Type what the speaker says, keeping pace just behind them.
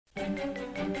Soul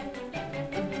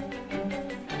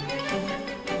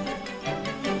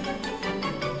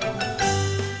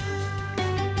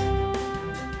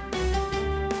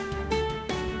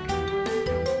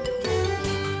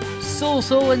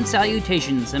and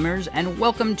salutations, Simmers, and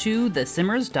welcome to the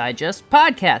Simmers Digest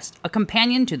podcast, a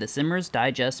companion to the Simmers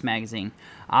Digest magazine.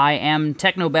 I am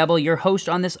Technobabble, your host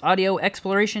on this audio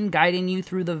exploration, guiding you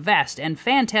through the vast and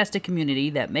fantastic community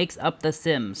that makes up The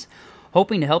Sims,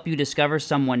 hoping to help you discover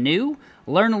someone new,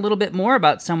 learn a little bit more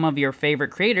about some of your favorite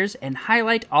creators, and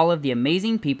highlight all of the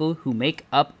amazing people who make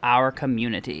up our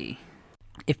community.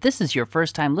 If this is your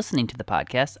first time listening to the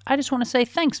podcast, I just want to say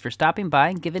thanks for stopping by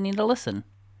and giving it a listen.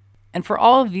 And for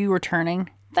all of you returning,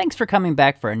 thanks for coming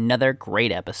back for another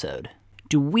great episode.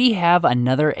 Do we have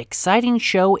another exciting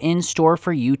show in store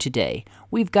for you today?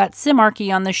 We've got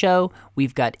Simarchy on the show,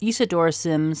 we've got Isadora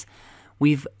Sims,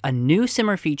 we've a new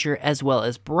Simmer feature, as well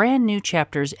as brand new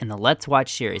chapters in the Let's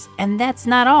Watch series. And that's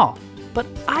not all. But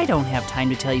I don't have time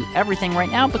to tell you everything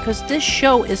right now because this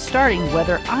show is starting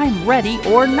whether I'm ready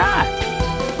or not.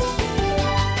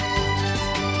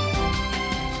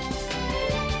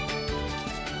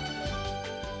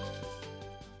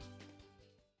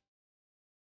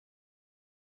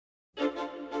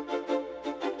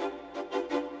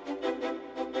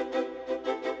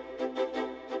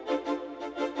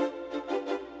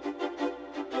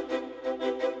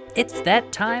 It's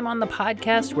that time on the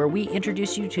podcast where we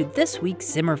introduce you to this week's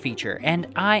Simmer feature, and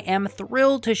I am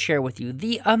thrilled to share with you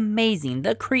the amazing,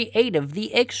 the creative,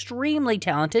 the extremely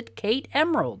talented Kate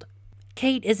Emerald.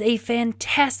 Kate is a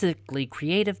fantastically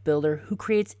creative builder who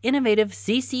creates innovative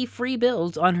CC-free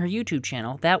builds on her YouTube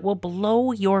channel that will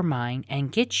blow your mind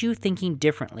and get you thinking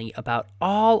differently about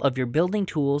all of your building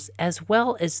tools, as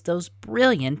well as those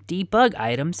brilliant debug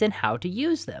items and how to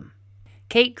use them.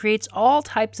 Kate creates all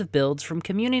types of builds, from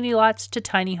community lots to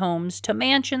tiny homes to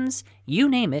mansions, you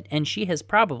name it, and she has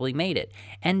probably made it,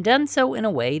 and done so in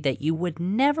a way that you would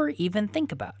never even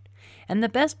think about. And the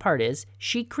best part is,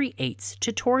 she creates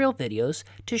tutorial videos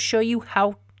to show you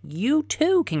how you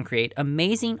too can create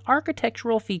amazing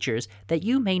architectural features that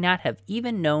you may not have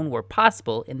even known were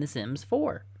possible in The Sims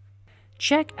 4.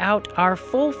 Check out our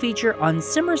full feature on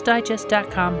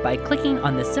SimmersDigest.com by clicking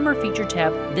on the Simmer feature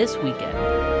tab this weekend,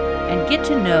 and get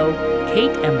to know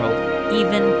Kate Emerald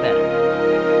even better.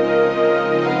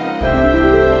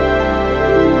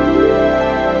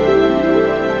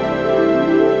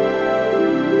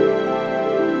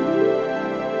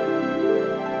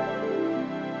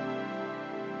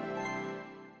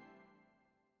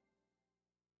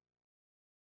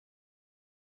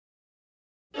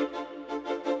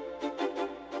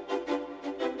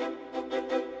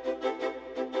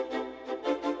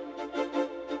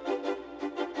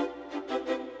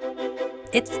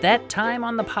 It's that time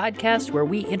on the podcast where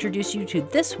we introduce you to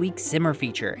this week's Simmer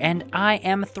feature, and I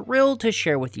am thrilled to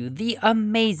share with you the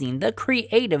amazing, the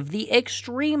creative, the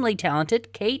extremely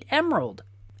talented Kate Emerald.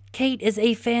 Kate is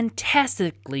a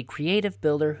fantastically creative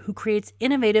builder who creates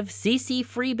innovative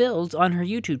CC-free builds on her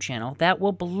YouTube channel that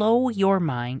will blow your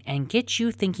mind and get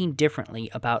you thinking differently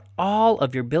about all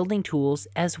of your building tools,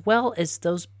 as well as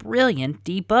those brilliant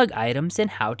debug items and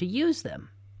how to use them.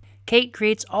 Kate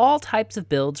creates all types of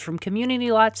builds, from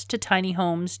community lots to tiny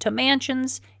homes to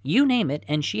mansions, you name it,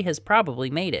 and she has probably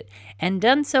made it, and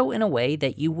done so in a way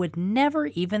that you would never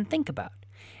even think about.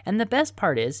 And the best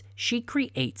part is, she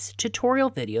creates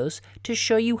tutorial videos to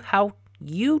show you how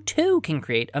you too can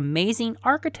create amazing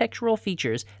architectural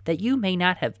features that you may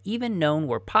not have even known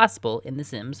were possible in The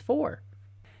Sims 4.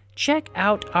 Check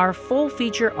out our full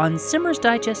feature on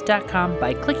SimmersDigest.com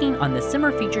by clicking on the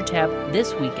Simmer feature tab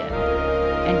this weekend,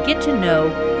 and get to know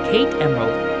Kate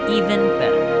Emerald even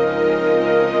better.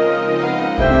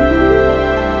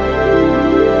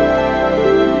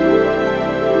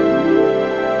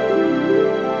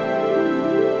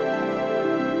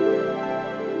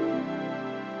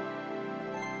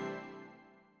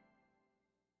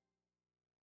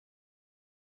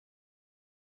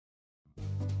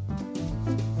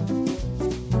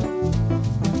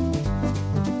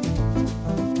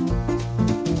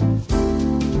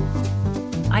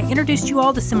 I introduced you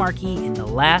all to Simarchy in the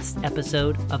last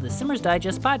episode of the Simmers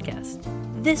Digest podcast.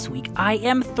 This week, I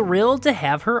am thrilled to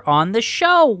have her on the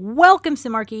show. Welcome,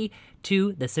 Simarchy,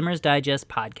 to the Simmers Digest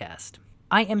podcast.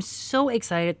 I am so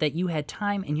excited that you had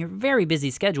time in your very busy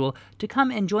schedule to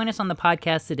come and join us on the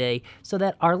podcast today so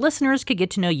that our listeners could get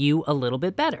to know you a little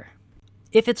bit better.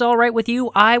 If it's all right with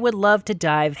you, I would love to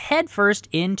dive headfirst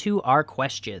into our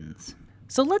questions.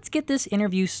 So let's get this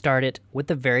interview started with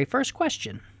the very first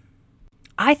question.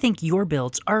 I think your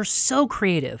builds are so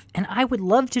creative, and I would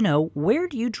love to know, where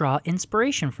do you draw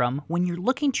inspiration from when you're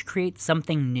looking to create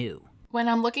something new? When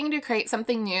I'm looking to create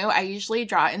something new, I usually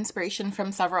draw inspiration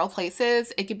from several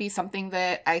places. It could be something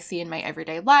that I see in my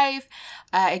everyday life.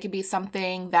 It could be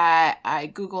something that I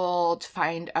Googled to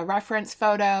find a reference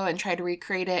photo and try to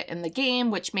recreate it in the game,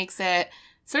 which makes it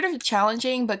sort of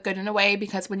challenging, but good in a way,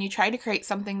 because when you try to create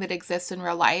something that exists in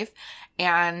real life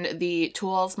and the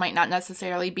tools might not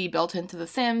necessarily be built into the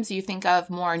Sims, you think of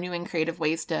more new and creative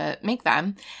ways to make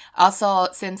them. Also,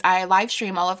 since I live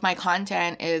stream, all of my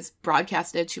content is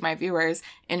broadcasted to my viewers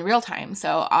in real time.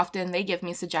 So often they give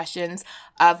me suggestions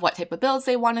of what type of builds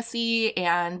they want to see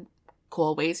and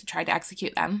cool ways to try to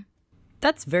execute them.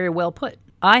 That's very well put.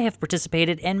 I have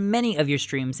participated in many of your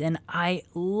streams, and I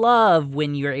love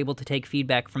when you're able to take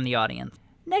feedback from the audience.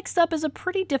 Next up is a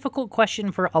pretty difficult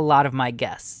question for a lot of my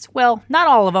guests. Well, not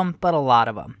all of them, but a lot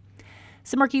of them.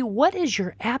 Simurkey, what is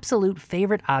your absolute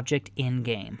favorite object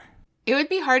in-game? It would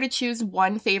be hard to choose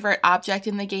one favorite object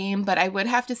in the game, but I would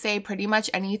have to say pretty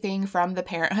much anything from the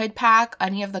Parenthood pack,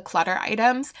 any of the clutter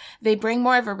items. They bring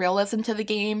more of a realism to the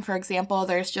game. For example,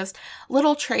 there's just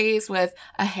little trays with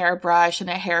a hairbrush and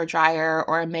a hair dryer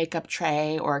or a makeup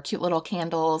tray or cute little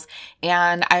candles,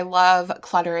 and I love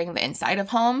cluttering the inside of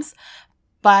homes.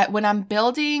 But when I'm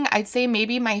building, I'd say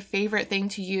maybe my favorite thing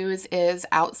to use is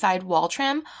outside wall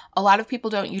trim. A lot of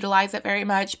people don't utilize it very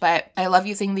much, but I love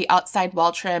using the outside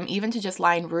wall trim, even to just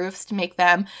line roofs to make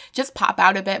them just pop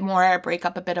out a bit more, break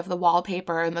up a bit of the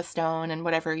wallpaper and the stone and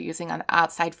whatever you're using on the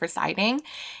outside for siding.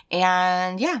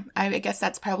 And yeah, I guess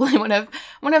that's probably one of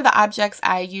the objects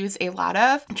I use a lot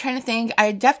of. I'm trying to think.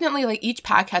 I definitely, like, each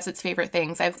pack has its favorite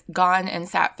things. I've gone and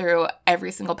sat through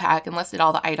every single pack and listed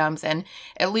all the items, and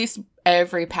at least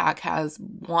every pack has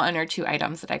one or two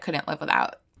items that I couldn't live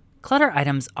without. Clutter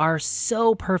items are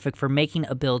so perfect for making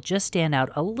a build just stand out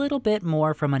a little bit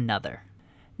more from another.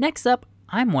 Next up,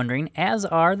 I'm wondering, as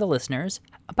are the listeners,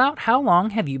 about how long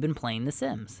have you been playing The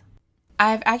Sims?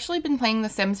 I've actually been playing The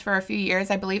Sims for a few years.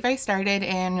 I believe I started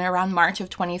in around March of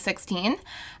 2016.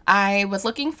 I was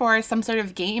looking for some sort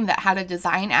of game that had a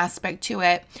design aspect to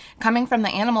it. Coming from the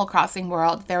Animal Crossing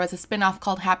world, there was a spin-off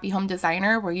called Happy Home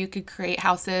Designer where you could create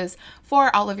houses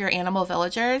for all of your animal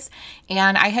villagers.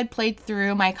 And I had played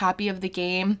through my copy of the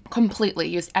game completely,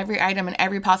 used every item in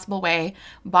every possible way,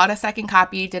 bought a second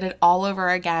copy, did it all over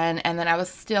again, and then I was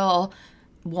still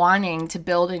wanting to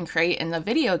build and create in the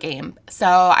video game. So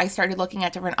I started looking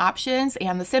at different options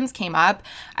and The Sims came up.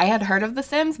 I had heard of The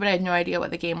Sims, but I had no idea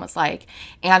what the game was like.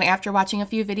 And after watching a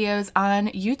few videos on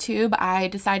YouTube, I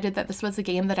decided that this was a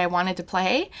game that I wanted to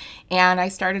play. And I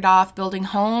started off building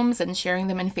homes and sharing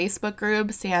them in Facebook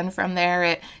groups. And from there,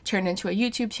 it turned into a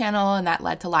YouTube channel and that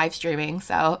led to live streaming.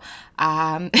 So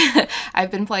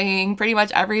I've been playing pretty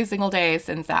much every single day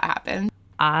since that happened.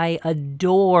 I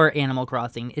adore Animal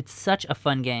Crossing. It's such a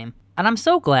fun game. And I'm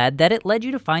so glad that it led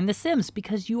you to find The Sims,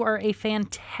 because you are a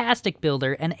fantastic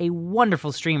builder and a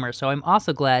wonderful streamer. So I'm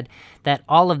also glad that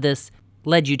all of this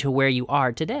led you to where you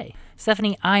are today.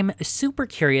 Stephanie, I'm super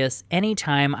curious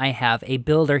anytime I have a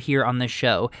builder here on the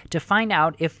show to find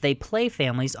out if they play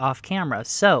families off camera.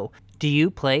 So, do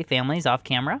you play families off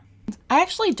camera? I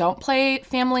actually don't play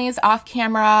families off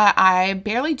camera. I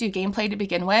barely do gameplay to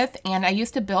begin with, and I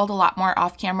used to build a lot more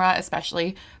off camera,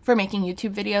 especially for making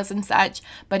YouTube videos and such.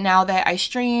 But now that I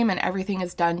stream and everything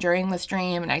is done during the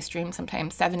stream, and I stream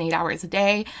sometimes 7-8 hours a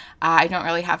day, I don't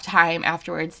really have time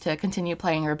afterwards to continue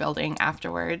playing or building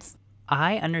afterwards.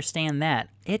 I understand that.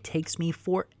 It takes me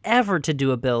forever to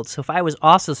do a build, so if I was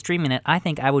also streaming it, I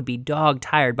think I would be dog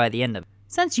tired by the end of it.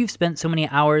 Since you've spent so many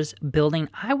hours building,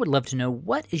 I would love to know,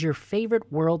 what is your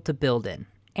favorite world to build in,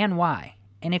 and why?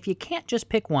 And if you can't just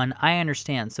pick one, I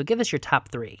understand, so give us your top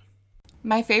 3.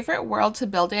 My favorite world to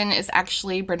build in is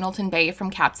actually Brindleton Bay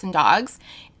from Cats and Dogs.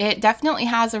 It definitely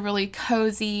has a really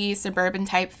cozy suburban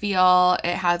type feel.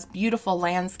 It has beautiful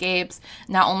landscapes.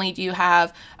 Not only do you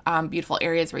have beautiful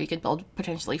areas where you could build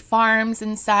potentially farms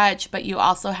and such, but you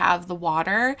also have the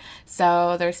water.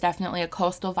 So there's definitely a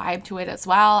coastal vibe to it as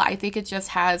well. I think it just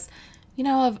has, you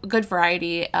know, a good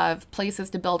variety of places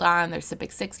to build on. There's a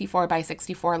big 64 by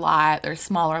 64 lot, there's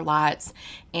smaller lots.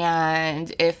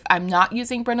 And if I'm not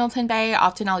using Brindleton Bay,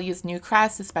 often I'll use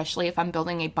Newcrest, especially if I'm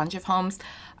building a bunch of homes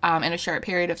in a short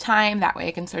period of time. That way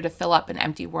I can sort of fill up an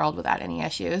empty world without any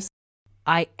issues.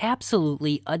 I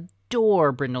absolutely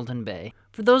adore Brindleton Bay.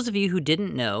 For those of you who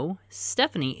didn't know,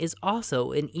 Stephanie is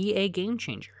also an EA Game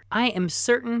Changer. I am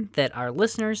certain that our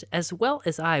listeners, as well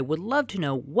as I, would love to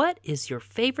know, what is your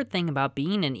favorite thing about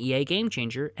being an EA Game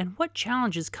Changer and what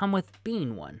challenges come with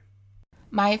being one?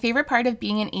 My favorite part of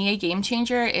being an EA Game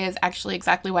Changer is actually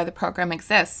exactly why the program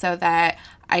exists, so that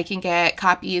I can get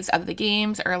copies of the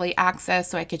games, early access,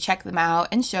 so I could check them out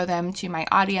and show them to my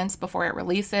audience before it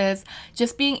releases.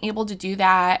 Just being able to do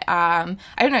that, I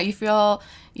don't know, you feel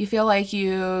like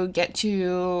you get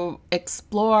to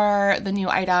explore the new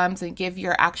items and give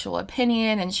your actual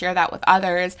opinion and share that with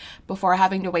others before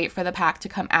having to wait for the pack to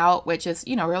come out, which is,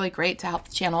 really great to help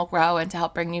the channel grow and to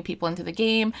help bring new people into the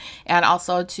game, and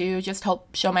also to just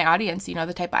help show my audience,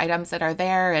 the type of items that are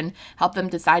there and help them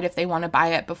decide if they want to buy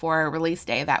it before release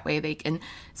day. That way they can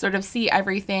sort of see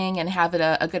everything and have it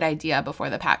a good idea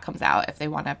before the pack comes out if they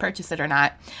want to purchase it or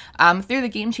not. Through the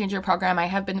Game Changer program, I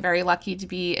have been very lucky to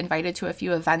be invited to a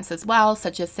few events as well,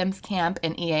 such as Sims Camp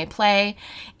and EA Play,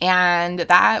 and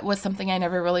that was something I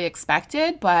never really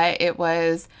expected, but it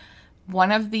was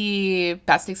one of the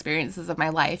best experiences of my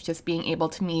life, just being able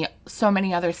to meet so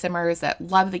many other simmers that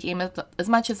love the game as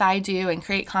much as I do and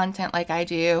create content like I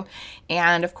do,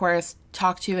 and of course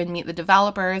talk to and meet the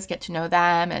developers, get to know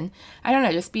them, and I don't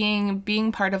know, just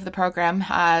being part of the program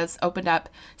has opened up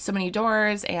so many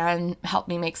doors and helped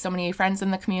me make so many friends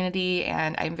in the community,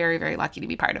 and I'm very, very lucky to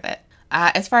be part of it.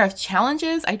 As far as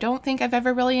challenges, I don't think I've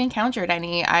ever really encountered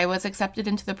any. I was accepted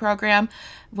into the program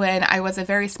when I was a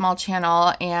very small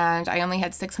channel and I only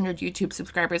had 600 YouTube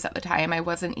subscribers at the time. I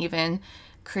wasn't even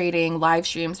creating live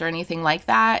streams or anything like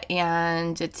that,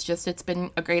 and it's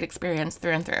been a great experience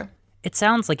through and through. It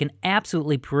sounds like an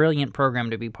absolutely brilliant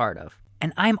program to be part of.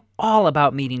 And I'm all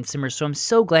about meeting simmers, so I'm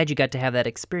so glad you got to have that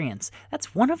experience.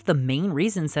 That's one of the main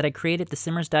reasons that I created the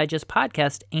Simmers Digest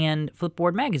podcast and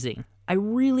Flipboard magazine. I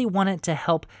really wanted to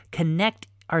help connect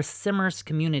our Simmers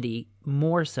community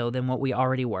more so than what we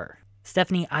already were.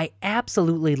 Stephanie, I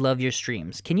absolutely love your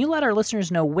streams. Can you let our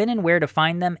listeners know when and where to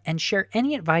find them and share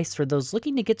any advice for those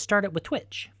looking to get started with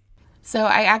Twitch? So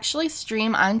I actually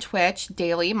stream on Twitch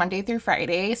daily, Monday through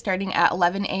Friday, starting at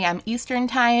 11 a.m. Eastern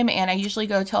time, and I usually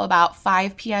go till about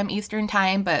 5 p.m. Eastern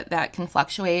time, but that can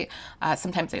fluctuate.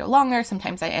 Sometimes I go longer,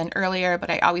 sometimes I end earlier,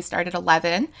 but I always start at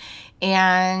 11.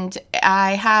 And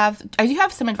I do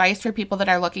have some advice for people that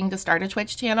are looking to start a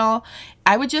Twitch channel.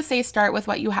 I would just say start with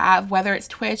what you have, whether it's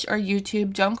Twitch or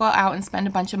YouTube. Don't go out and spend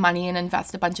a bunch of money and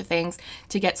invest a bunch of things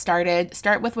to get started.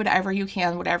 Start with whatever you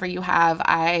can, whatever you have.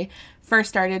 I first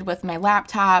started with my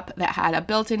laptop that had a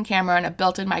built-in camera and a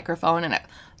built-in microphone, and it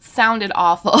sounded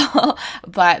awful,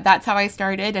 but that's how I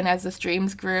started. And as the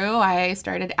streams grew, I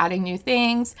started adding new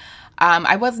things.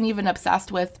 I wasn't even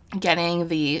obsessed with getting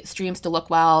the streams to look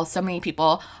well. So many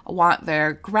people want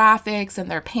their graphics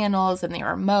and their panels and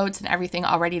their emotes and everything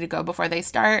all ready to go before they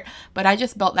start, but I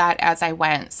just built that as I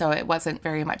went, so it wasn't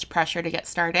very much pressure to get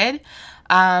started.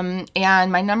 And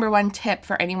my number one tip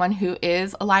for anyone who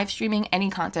is live streaming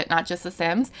any content, not just The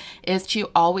Sims, is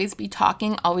to always be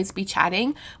talking, always be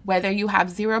chatting. Whether you have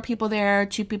 0 people there,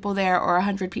 2 people there, or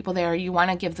 100 people there, you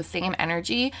want to give the same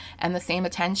energy and the same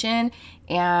attention,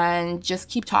 and just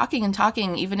keep talking and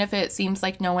talking. Even if it seems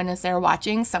like no one is there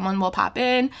watching, someone will pop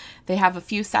in. They have a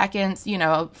few seconds,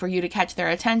 for you to catch their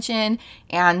attention,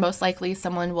 and most likely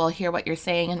someone will hear what you're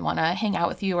saying and want to hang out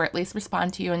with you, or at least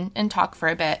respond to you and talk for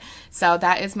a bit. So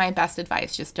that is my best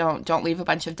advice. Just don't leave a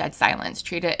bunch of dead silence.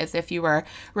 Treat it as if you were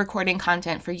recording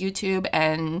content for YouTube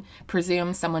and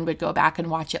presume someone would go back and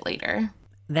watch it later.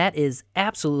 That is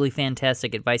absolutely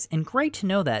fantastic advice, and great to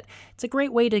know that. It's a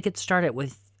great way to get started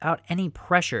without any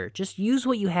pressure. Just use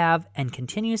what you have and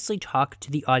continuously talk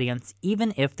to the audience,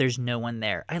 even if there's no one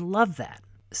there. I love that.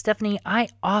 Stephanie, I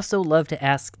also love to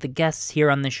ask the guests here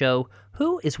on the show,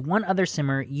 who is one other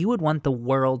simmer you would want the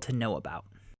world to know about?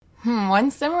 One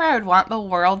simmer I would want the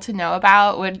world to know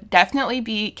about would definitely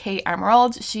be Kate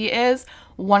Emerald. She is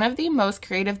one of the most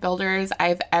creative builders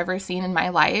I've ever seen in my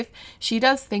life. She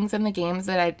does things in the games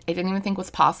that I didn't even think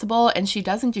was possible, and she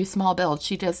doesn't do small builds.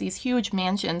 She does these huge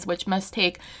mansions, which must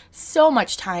take so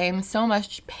much time, so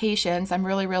much patience. I'm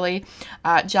really, really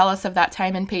jealous of that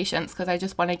time and patience, because I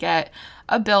just want to get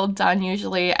a build done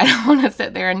usually. I don't want to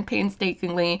sit there and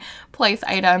painstakingly place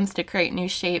items to create new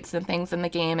shapes and things in the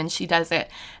game, and she does it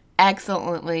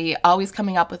excellently, always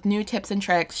coming up with new tips and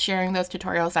tricks, sharing those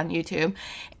tutorials on YouTube.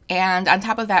 And on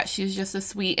top of that, she's just a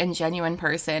sweet and genuine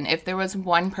person. If there was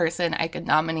one person I could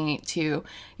nominate to,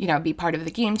 be part of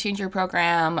the Game Changer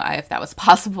program, if that was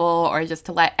possible, or just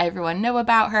to let everyone know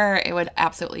about her, it would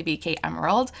absolutely be Kate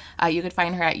Emerald. You could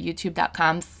find her at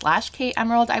youtube.com/Kate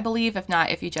Emerald, I believe. If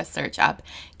not, if you just search up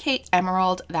Kate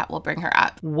Emerald, that will bring her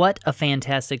up. What a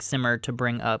fantastic simmer to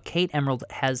bring up. Kate Emerald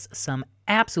has some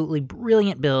absolutely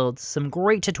brilliant builds, some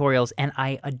great tutorials, and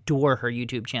I adore her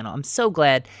YouTube channel. I'm so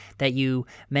glad that you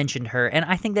mentioned her, and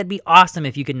I think that'd be awesome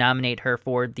if you could nominate her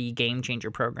for the Game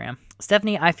Changer program.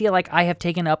 Stephanie, I feel like I have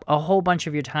taken up a whole bunch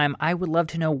of your time. I would love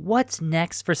to know what's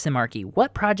next for Simarchy.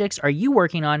 What projects are you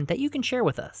working on that you can share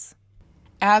with us?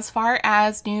 As far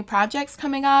as new projects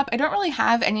coming up, I don't really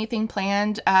have anything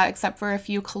planned except for a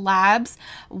few collabs.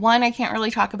 One I can't really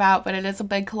talk about, but it is a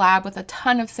big collab with a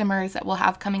ton of simmers that we'll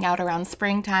have coming out around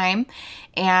springtime.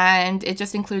 And it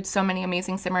just includes so many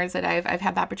amazing simmers that I've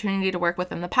had the opportunity to work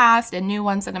with in the past and new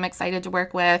ones that I'm excited to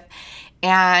work with.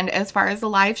 And as far as the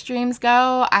live streams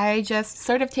go, I just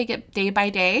sort of take it day by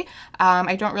day.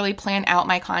 I don't really plan out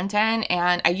my content,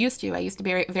 and I used to be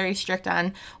very, very strict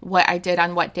on what I did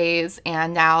on what days.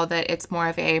 And now that it's more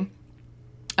of a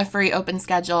free open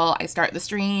schedule, I start the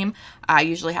stream. I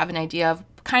usually have an idea of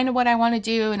kind of what I want to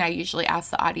do, and I usually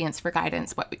ask the audience for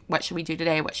guidance. What should we do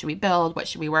today? What should we build? What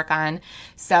should we work on?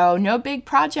 So no big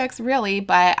projects really,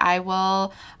 but I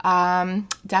will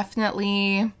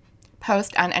definitely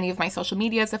post on any of my social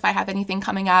medias if I have anything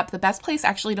coming up. The best place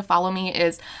actually to follow me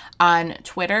is on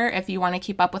Twitter if you want to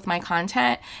keep up with my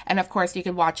content. And of course, you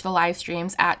can watch the live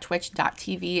streams at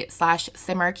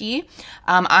twitch.tv/Simarchy.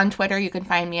 On Twitter, you can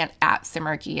find me at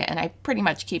Simarchy, and I pretty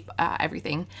much keep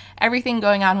everything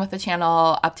going on with the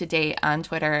channel up to date on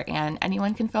Twitter, and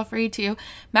anyone can feel free to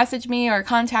message me or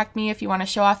contact me if you want to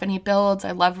show off any builds.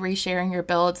 I love resharing your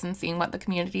builds and seeing what the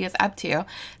community is up to.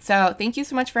 So thank you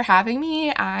so much for having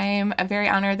me. I'm very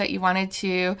honored that you wanted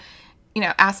to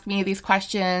ask me these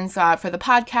questions for the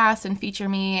podcast and feature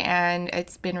me, and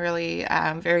it's been really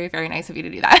very, very nice of you to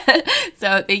do that.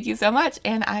 So thank you so much,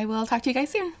 and I will talk to you guys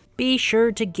soon. Be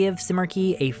sure to give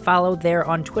Simarchy a follow there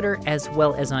on Twitter as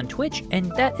well as on Twitch,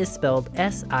 and that is spelled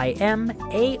Simarchy.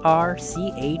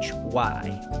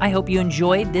 I hope you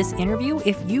enjoyed this interview.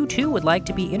 If you too would like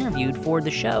to be interviewed for the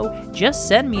show, just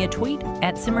send me a tweet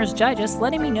at Simmers Digest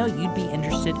letting me know you'd be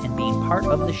interested in being part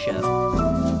of the show.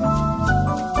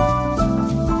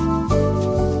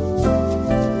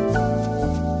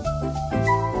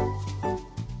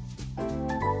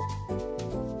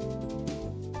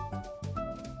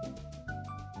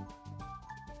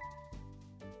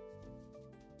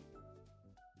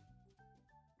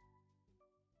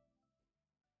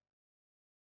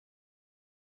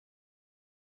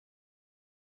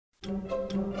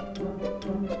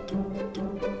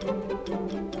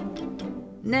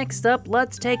 Next up,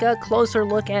 let's take a closer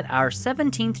look at our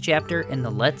 17th chapter in the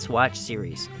Let's Watch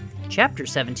series. Chapter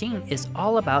 17 is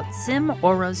all about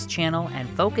SimAura's channel and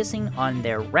focusing on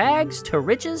their Rags to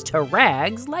Riches to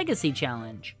Rags Legacy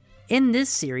Challenge. In this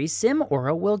series,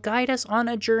 SimAura will guide us on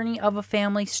a journey of a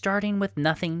family starting with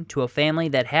nothing to a family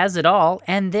that has it all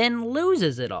and then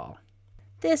loses it all.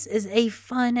 This is a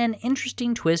fun and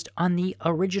interesting twist on the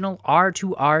original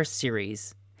R2R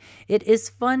series. It is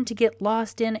fun to get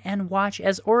lost in and watch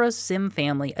as Aura's Sim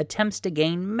family attempts to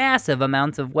gain massive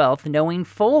amounts of wealth, knowing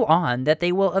full on that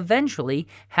they will eventually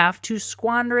have to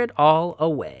squander it all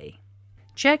away.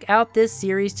 Check out this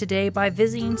series today by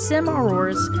visiting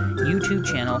SimAura's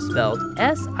YouTube channel spelled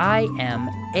Simaura.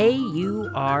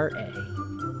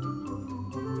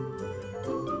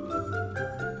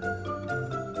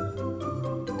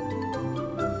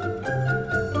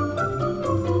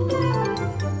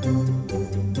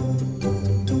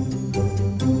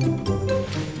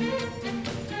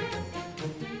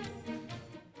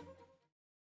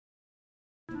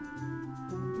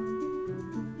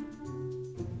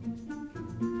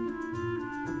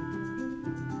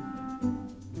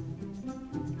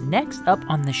 Next up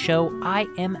on the show, I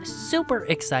am super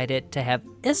excited to have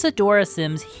Isadora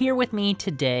Sims here with me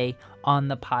today on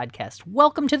the podcast.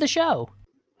 Welcome to the show.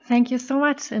 Thank you so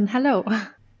much, and hello.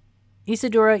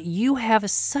 Isadora, you have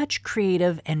such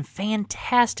creative and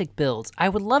fantastic builds. I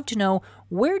would love to know,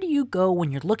 where do you go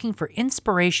when you're looking for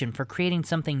inspiration for creating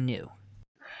something new?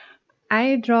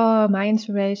 I draw my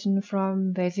inspiration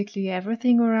from basically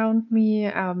everything around me.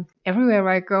 Everywhere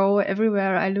I go,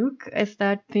 everywhere I look, I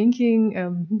start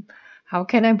thinking, how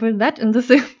can I build that in The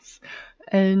Sims?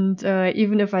 And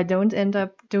even if I don't end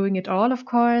up doing it all, of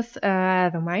course,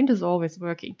 the mind is always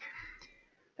working.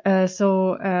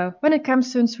 So when it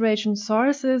comes to inspiration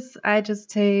sources, I just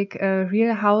take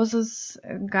real houses,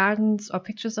 gardens, or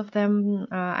pictures of them.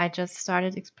 I just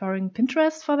started exploring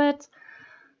Pinterest for that.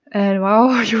 And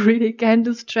wow, you really can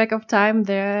lose track of time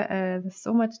there. There's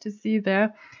so much to see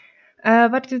there.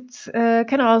 But it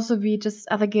can also be just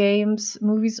other games,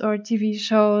 movies, or TV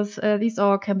shows. These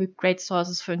all can be great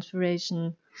sources for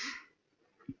inspiration.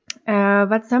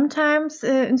 But sometimes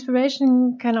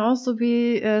inspiration can also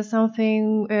be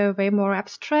something way more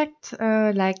abstract,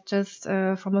 like just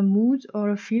from a mood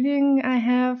or a feeling I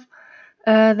have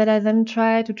that I then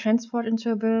try to transport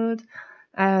into a build.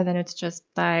 Then it's just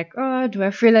like, oh, do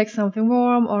I feel like something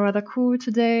warm or rather cool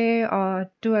today? Or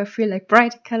do I feel like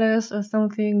bright colors or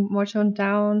something more toned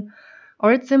down?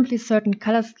 Or it's simply certain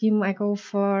color scheme I go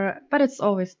for, but it's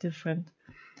always different.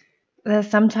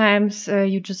 Sometimes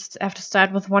you just have to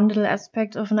start with one little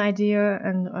aspect of an idea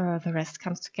and the rest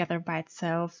comes together by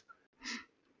itself.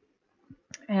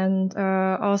 And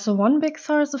also, one big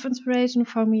source of inspiration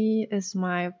for me is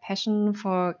my passion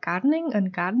for gardening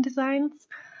and garden designs.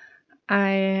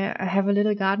 I have a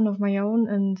little garden of my own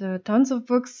and tons of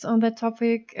books on that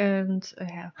topic. And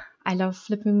I love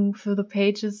flipping through the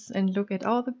pages and look at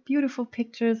all the beautiful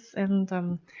pictures.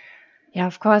 And yeah,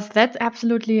 of course, that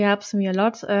absolutely helps me a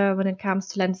lot when it comes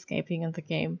to landscaping in the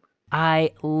game.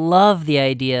 I love the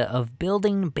idea of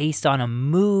building based on a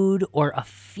mood or a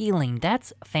feeling.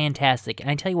 That's fantastic. And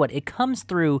I tell you what, it comes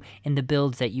through in the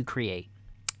builds that you create.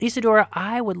 Isadora,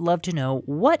 I would love to know,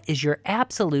 what is your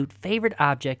absolute favorite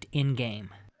object in-game?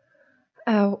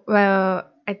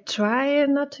 Well, I try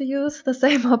not to use the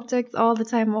same objects all the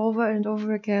time over and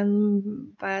over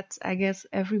again, but I guess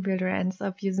every builder ends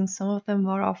up using some of them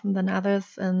more often than others.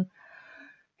 And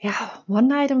yeah,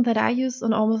 one item that I use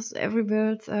on almost every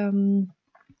build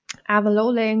are the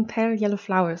low-laying pale yellow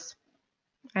flowers.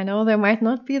 I know they might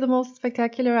not be the most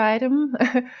spectacular item,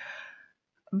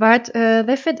 but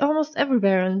they fit almost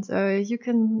everywhere, and you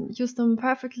can use them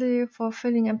perfectly for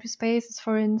filling empty spaces,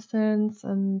 for instance.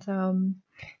 And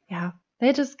yeah,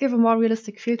 they just give a more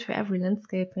realistic feel to every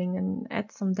landscaping and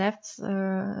add some depth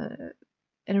and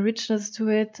richness to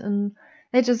it, and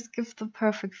they just give the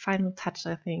perfect final touch,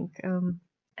 I think.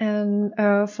 And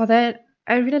for that,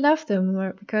 I really love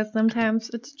them because sometimes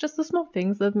it's just the small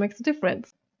things that makes a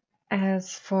difference.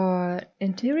 As for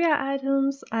interior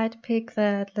items, I'd pick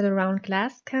that little round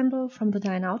glass candle from the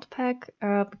Dine Out pack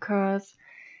because,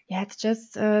 yeah, it's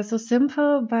just so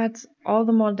simple, but all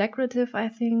the more decorative, I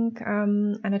think.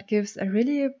 And it gives a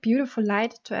really beautiful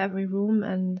light to every room,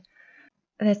 and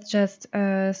that's just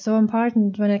so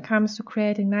important when it comes to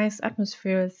creating nice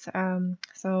atmospheres.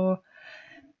 So,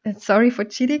 sorry for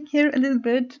cheating here a little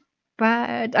bit,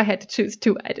 but I had to choose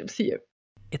two items here.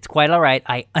 It's quite all right.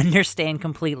 I understand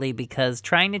completely, because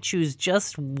trying to choose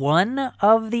just one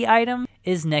of the items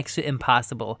is next to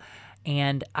impossible.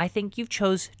 And I think you've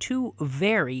chose two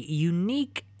very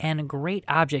unique and great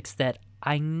objects that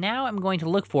I now am going to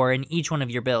look for in each one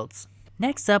of your builds.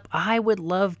 Next up, I would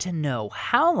love to know,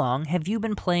 how long have you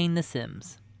been playing The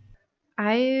Sims?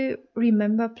 I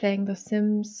remember playing The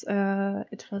Sims,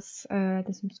 it was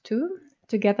The Sims 2,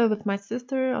 together with my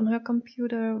sister on her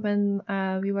computer when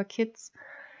we were kids.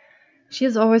 She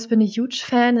has always been a huge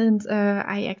fan, and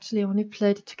I actually only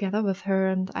played it together with her,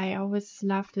 and I always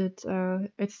loved it.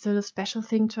 It's still a special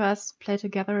thing to us to play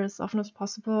together as often as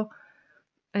possible,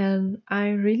 and I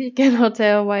really cannot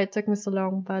tell why it took me so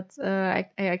long, but I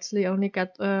actually only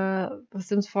got The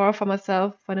Sims 4 for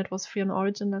myself when it was free on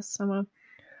Origin last summer.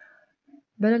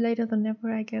 Better later than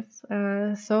never, I guess.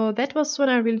 So that was when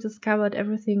I really discovered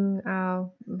everything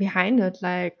behind it,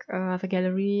 like the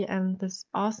gallery and this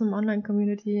awesome online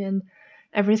community and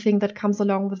everything that comes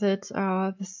along with it.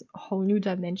 This whole new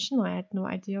dimension I had no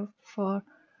idea for.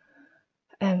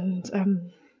 And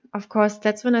of course,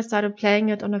 that's when I started playing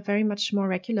it on a very much more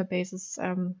regular basis.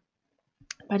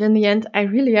 But in the end, I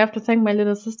really have to thank my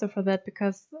little sister for that,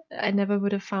 because I never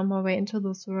would have found my way into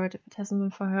this world if it hasn't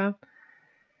been for her.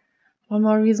 One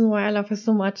more reason why I love her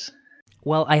so much.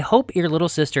 Well, I hope your little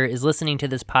sister is listening to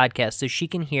this podcast so she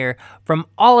can hear from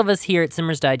all of us here at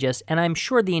Simmers Digest, and I'm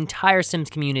sure the entire Sims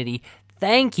community.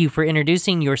 Thank you for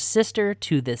introducing your sister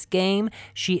to this game.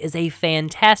 She is a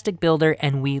fantastic builder,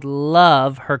 and we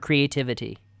love her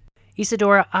creativity.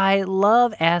 Isadora, I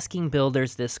love asking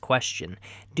builders this question.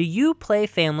 Do you play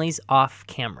families off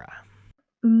camera?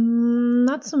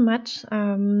 Not so much.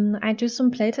 I do some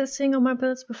playtesting on my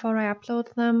builds before I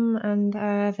upload them, and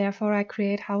therefore I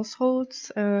create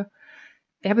households. Yeah,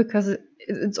 because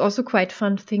it's also quite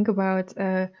fun to think about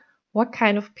what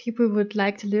kind of people would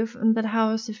like to live in that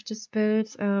house if just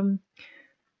built.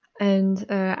 And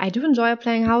I do enjoy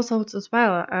playing households as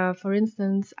well. For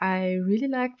instance, I really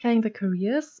like playing the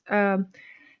careers,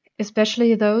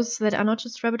 especially those that are not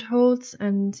just rabbit holes.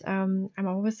 And I'm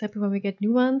always happy when we get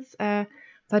new ones.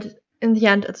 But in the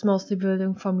end, it's mostly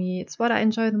building for me. It's what I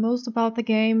enjoy the most about the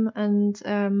game.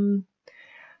 And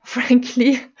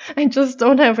frankly, I just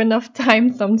don't have enough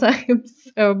time sometimes.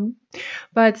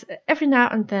 But every now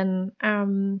and then,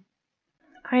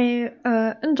 I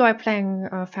enjoy playing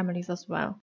families as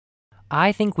well.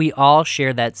 I think we all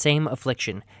share that same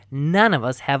affliction. None of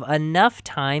us have enough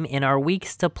time in our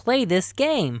weeks to play this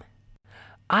game.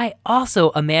 I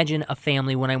also imagine a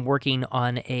family when I'm working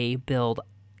on a build.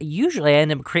 Usually I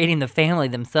end up creating the family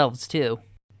themselves too.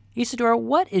 Isadora,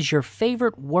 what is your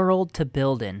favorite world to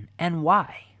build in and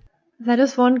why? That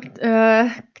is one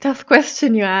tough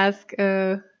question you ask.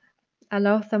 I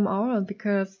love them all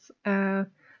because I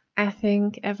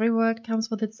think every world comes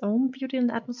with its own beauty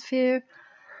and atmosphere.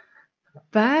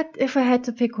 But if I had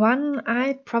to pick one,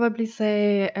 I'd probably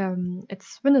say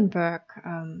it's Windenburg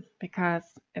because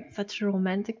it's such a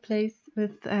romantic place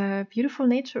with beautiful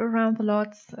nature around the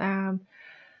lots.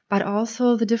 But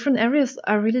also the different areas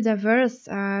are really diverse,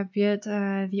 be it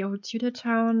the old Tudor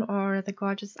town or the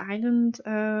gorgeous island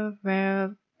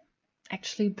where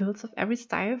actually builds of every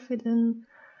style fit in.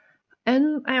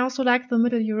 And I also like the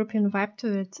Middle European vibe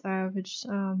to it, which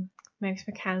makes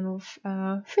me kind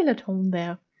of feel at home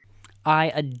there.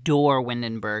 I adore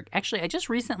Windenburg. Actually, I just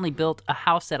recently built a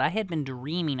house that I had been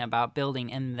dreaming about building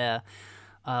in the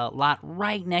lot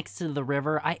right next to the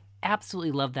river. I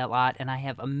absolutely love that lot, and I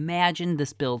have imagined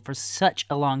this build for such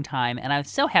a long time, and I'm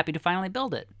so happy to finally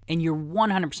build it. And you're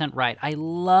 100% right. I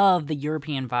love the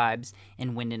European vibes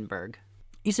in Windenburg.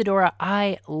 Isadora,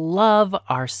 I love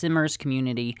our Simmers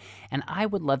community, and I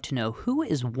would love to know who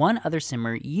is one other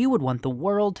Simmer you would want the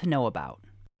world to know about.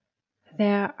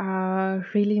 There are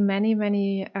really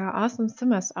many awesome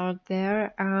simmers out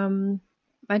there.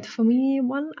 But for me,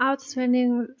 one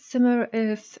outstanding simmer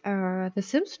is the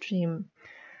SimStream.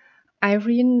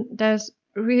 Irene does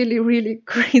really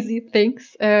crazy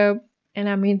things, and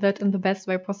I mean that in the best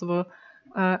way possible.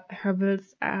 Her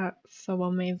builds are so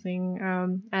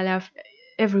amazing. I love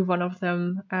every one of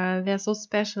them. They're so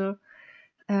special.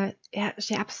 Yeah,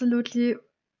 she absolutely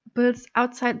builds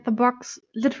outside the box,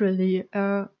 literally.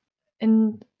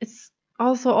 And it's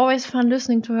also always fun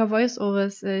listening to her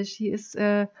voiceovers. She is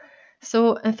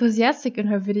so enthusiastic in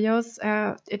her videos.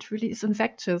 It really is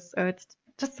infectious. It's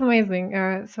just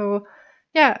amazing. So,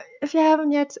 yeah, if you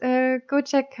haven't yet, go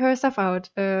check her stuff out.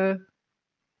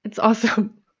 It's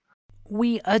awesome.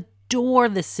 We adore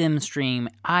the Sim stream.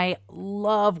 I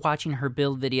love watching her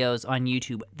build videos on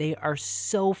YouTube. They are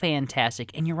so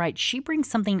fantastic. And you're right, she brings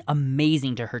something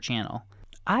amazing to her channel.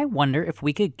 I wonder if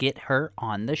we could get her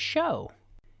on the show.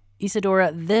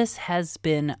 Isadora, this has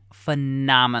been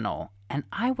phenomenal. And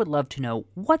I would love to know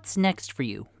what's next for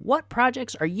you. What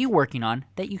projects are you working on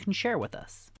that you can share with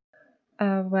us?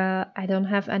 Well, I don't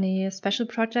have any special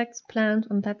projects planned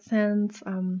in that sense.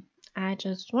 I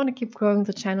just want to keep growing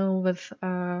the channel with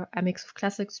a mix of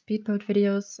classic speed build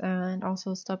videos and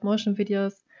also stop motion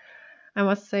videos. I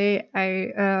must say,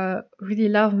 I really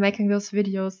love making those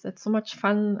videos. It's so much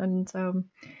fun, and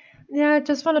yeah, I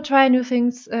just want to try new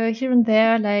things here and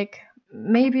there, like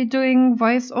maybe doing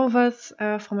voiceovers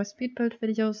for my speed build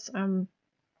videos.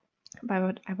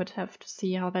 But I would have to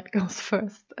see how that goes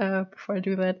first before I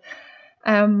do that.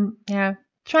 Yeah,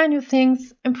 try new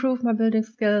things, improve my building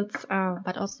skills,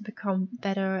 but also become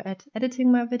better at editing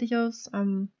my videos.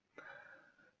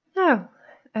 Yeah,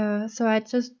 so I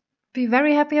just be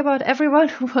very happy about everyone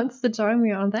who wants to join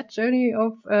me on that journey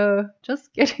of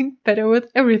just getting better with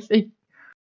everything.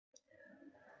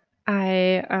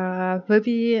 I will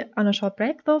be on a short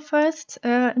break though first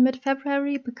in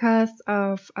mid-February because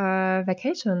of a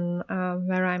vacation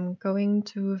where I'm going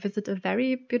to visit a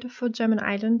very beautiful German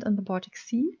island in the Baltic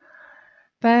Sea.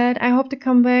 But I hope to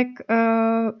come back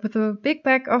with a big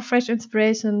bag of fresh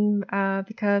inspiration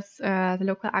because the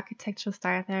local architecture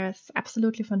style there is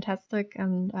absolutely fantastic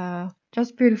and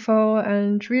just beautiful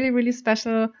and really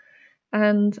special.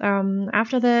 And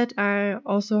after that, I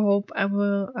also hope I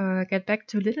will get back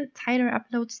to a little tighter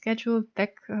upload schedule,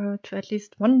 back to at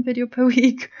least one video per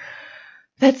week.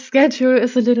 That schedule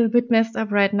is a little bit messed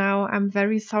up right now. I'm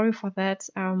very sorry for that.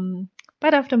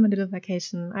 But after my little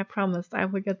vacation, I promise I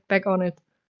will get back on it.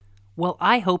 Well,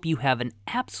 I hope you have an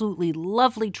absolutely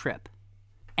lovely trip.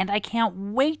 And I can't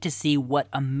wait to see what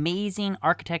amazing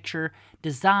architecture,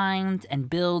 designs, and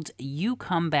builds you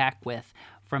come back with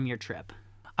from your trip.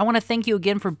 I want to thank you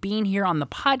again for being here on the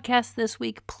podcast this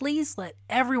week. Please let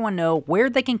everyone know where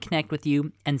they can connect with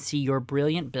you and see your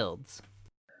brilliant builds.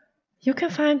 You can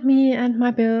find me and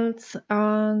my builds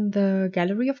on the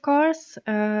gallery, of course.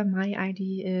 My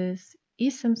ID is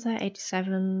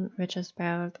esimsa87, which is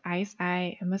spelled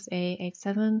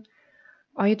ISIMSA87,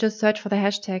 or you just search for the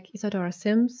hashtag Isadora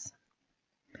Sims.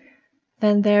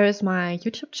 Then there is my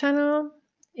YouTube channel,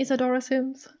 Isadora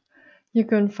Sims. You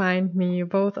can find me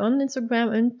both on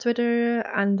Instagram and Twitter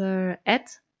under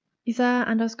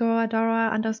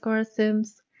Isa_Dora_Sims.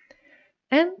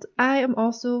 And I am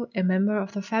also a member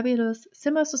of the fabulous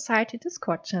Simmer Society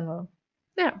Discord channel.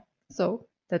 Yeah, so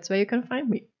that's where you can find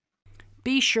me.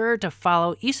 Be sure to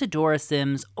follow Isadora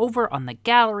Sims over on the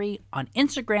gallery, on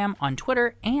Instagram, on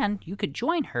Twitter, and you could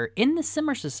join her in the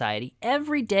Simmer Society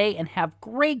every day and have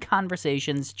great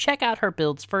conversations, check out her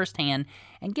builds firsthand,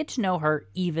 and get to know her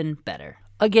even better.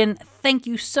 Again, thank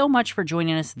you so much for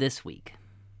joining us this week.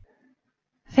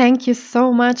 Thank you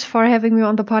so much for having me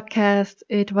on the podcast.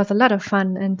 It was a lot of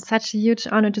fun and such a huge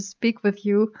honor to speak with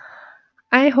you.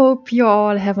 I hope you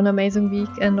all have an amazing week,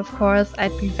 and of course,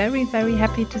 I'd be very, very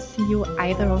happy to see you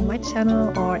either on my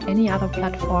channel or any other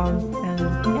platform. And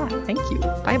yeah, thank you.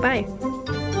 Bye bye.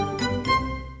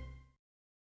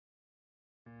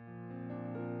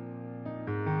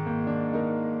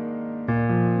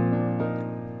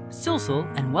 Silsul,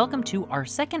 and welcome to our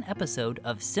second episode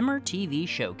of Simmer TV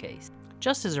Showcase.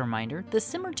 Just as a reminder, the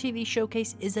Simmer TV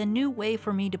Showcase is a new way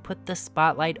for me to put the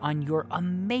spotlight on your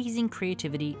amazing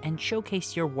creativity and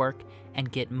showcase your work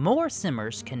and get more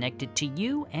Simmers connected to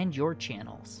you and your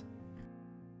channels.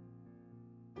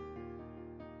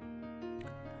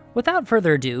 Without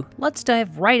further ado, let's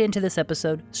dive right into this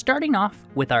episode, starting off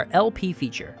with our LP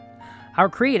feature. Our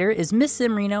creator is Miss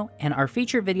Sim Reno, and our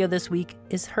feature video this week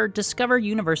is her Discover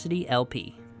University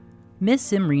LP. Miss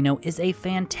Sim Reno is a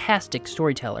fantastic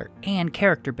storyteller and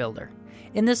character builder.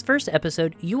 In this first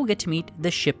episode, you will get to meet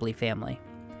the Shipley family.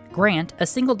 Grant, a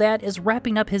single dad, is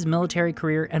wrapping up his military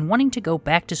career and wanting to go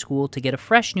back to school to get a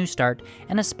fresh new start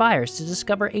and aspires to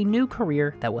discover a new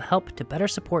career that will help to better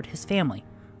support his family,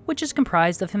 which is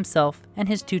comprised of himself and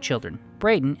his two children,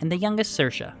 Braden and the youngest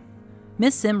Saoirse.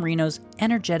 Miss Sim Reno's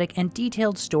energetic and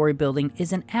detailed story building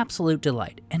is an absolute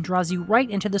delight and draws you right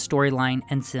into the storyline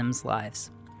and Sims' lives.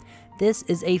 This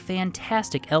is a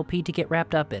fantastic LP to get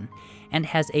wrapped up in, and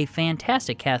has a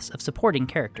fantastic cast of supporting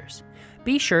characters.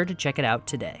 Be sure to check it out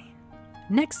today.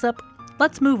 Next up,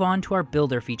 let's move on to our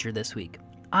builder feature this week.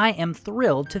 I am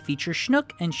thrilled to feature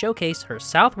Schnook and showcase her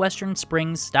Southwestern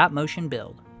Springs stop-motion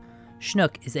build.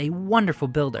 Schnook is a wonderful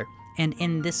builder, and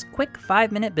in this quick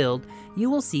 5-minute build, you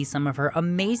will see some of her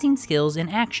amazing skills in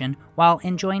action while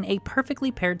enjoying a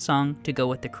perfectly paired song to go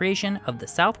with the creation of the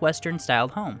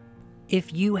Southwestern-styled home.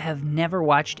 If you have never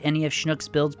watched any of Schnook's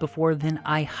builds before, then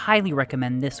I highly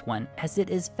recommend this one, as it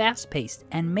is fast-paced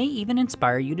and may even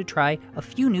inspire you to try a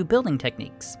few new building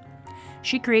techniques.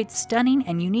 She creates stunning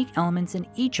and unique elements in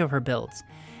each of her builds,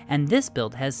 and this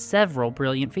build has several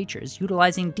brilliant features,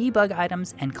 utilizing debug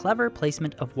items and clever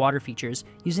placement of water features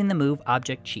using the Move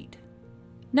Object cheat.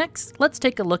 Next, let's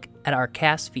take a look at our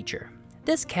cast feature.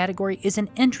 This category is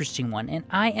an interesting one, and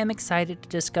I am excited to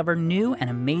discover new and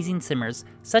amazing Simmers,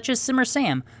 such as Simmer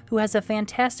Sam, who has a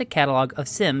fantastic catalog of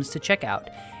Sims to check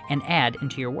out and add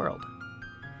into your world.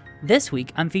 This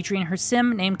week, I'm featuring her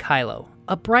Sim named Kylo,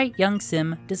 a bright young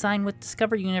Sim designed with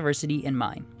Discover University in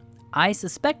mind. I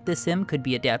suspect this Sim could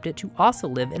be adapted to also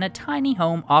live in a tiny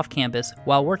home off campus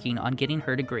while working on getting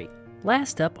her degree.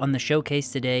 Last up on the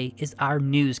showcase today is our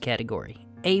news category.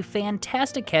 A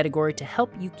fantastic category to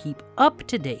help you keep up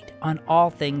to date on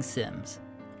all things Sims.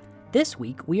 This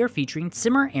week, we are featuring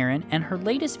Simmer Erin and her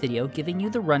latest video giving you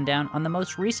the rundown on the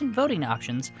most recent voting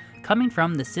options coming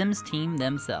from the Sims team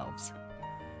themselves.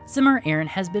 Simmer Erin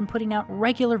has been putting out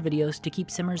regular videos to keep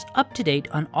Simmers up to date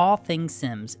on all things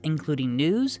Sims, including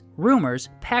news, rumors,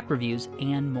 pack reviews,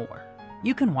 and more.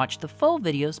 You can watch the full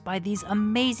videos by these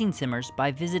amazing Simmers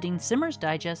by visiting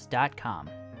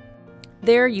simmersdigest.com.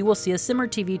 There you will see a Simmer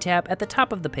TV tab at the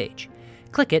top of the page.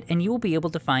 Click it and you will be able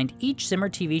to find each Simmer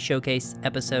TV Showcase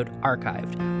episode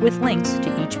archived, with links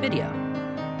to each video.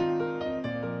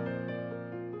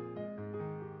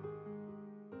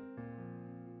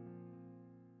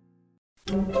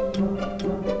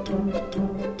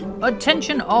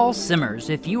 Attention all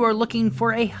Simmers, if you are looking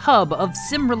for a hub of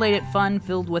sim-related fun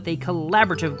filled with a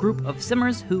collaborative group of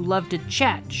Simmers who love to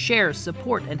chat, share,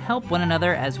 support, and help one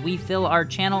another as we fill our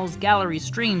channels, galleries,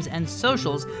 streams, and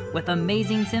socials with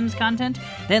amazing Sims content,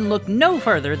 then look no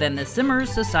further than the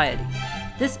Simmers Society.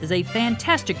 This is a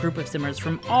fantastic group of Simmers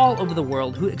from all over the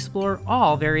world who explore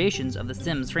all variations of the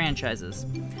Sims franchises.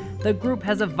 The group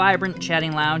has a vibrant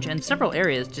chatting lounge and several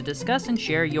areas to discuss and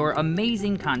share your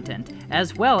amazing content,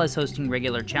 as well as hosting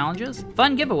regular challenges,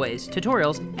 fun giveaways,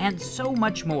 tutorials, and so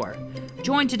much more.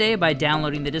 Join today by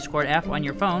downloading the Discord app on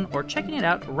your phone or checking it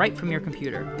out right from your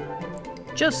computer.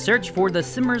 Just search for the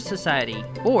Simmers Society,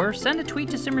 or send a tweet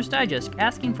to Simmers Digest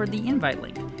asking for the invite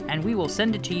link, and we will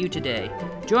send it to you today.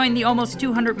 Join the almost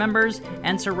 200 members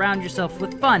and surround yourself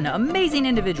with fun, amazing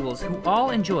individuals who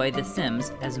all enjoy The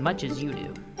Sims as much as you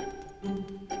do.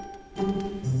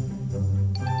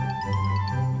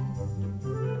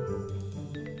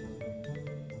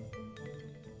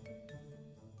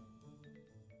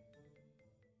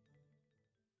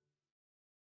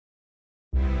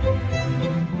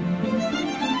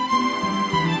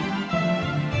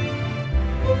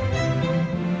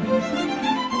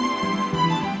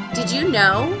 Did you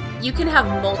know you can have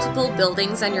multiple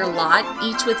buildings on your lot,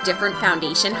 each with different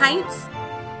foundation heights?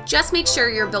 Just make sure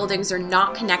your buildings are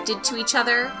not connected to each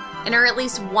other and are at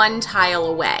least one tile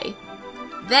away.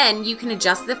 Then you can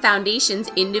adjust the foundations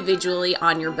individually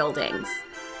on your buildings.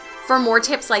 For more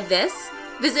tips like this,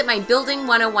 visit my Building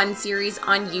 101 series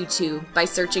on YouTube by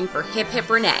searching for Hip Hip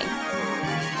Renee.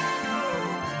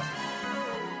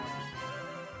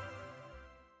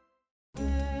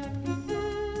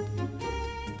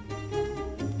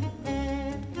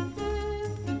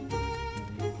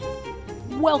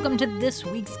 Welcome to this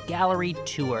week's gallery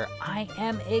tour. I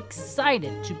am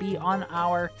excited to be on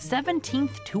our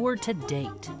 17th tour to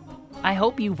date. I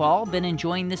hope you've all been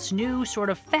enjoying this new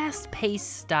sort of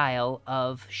fast-paced style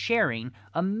of sharing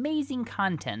amazing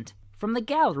content from the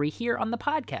gallery here on the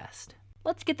podcast.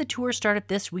 Let's get the tour started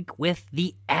this week with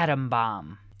The Atom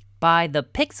Bomb by the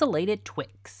Pixelated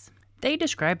Twix. They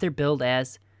describe their build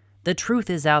as, "The truth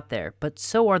is out there, but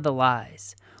so are the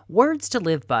lies. Words to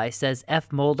live by," says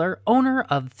F. Mulder, owner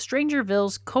of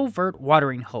Strangerville's covert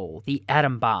watering hole, The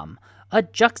Atom Bomb, a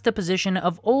juxtaposition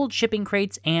of old shipping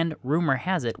crates and, rumor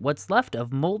has it, what's left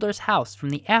of Mulder's house from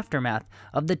the aftermath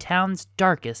of the town's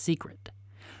darkest secret.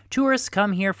 Tourists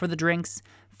come here for the drinks,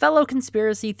 fellow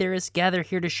conspiracy theorists gather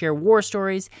here to share war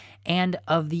stories, and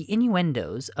of the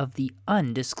innuendos of the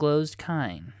undisclosed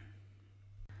kind.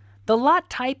 The lot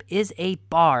type is a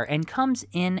bar and comes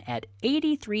in at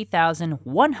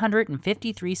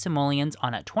 83,153 simoleons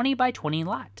on a 20 by 20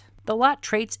 lot. The lot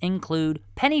traits include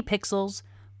penny pixels,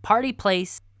 party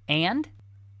place, and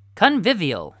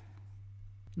convivial.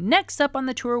 Next up on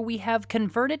the tour we have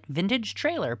Converted Vintage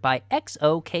Trailer by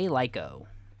XOK Lyco.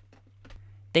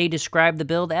 They describe the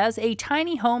build as a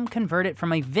tiny home converted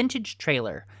from a vintage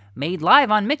trailer, made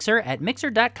live on Mixer at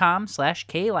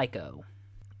mixer.com/klyco.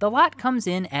 The lot comes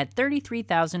in at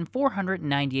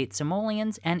 33,498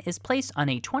 simoleons and is placed on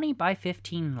a 20 by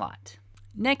 15 lot.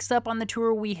 Next up on the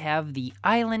tour we have The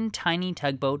Island Tiny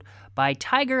Tugboat by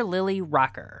Tiger Lily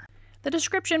Rocker. The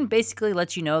description basically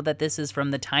lets you know that this is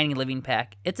from the Tiny Living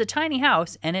Pack. It's a tiny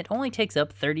house and it only takes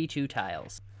up 32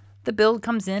 tiles. The build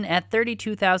comes in at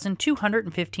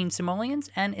 32,215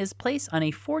 simoleons and is placed on a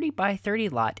 40 by 30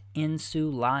 lot in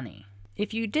Sulani.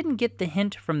 If you didn't get the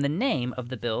hint from the name of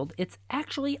the build, it's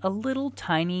actually a little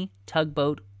tiny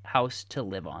tugboat house to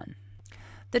live on.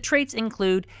 The traits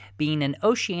include being an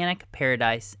oceanic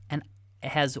paradise and it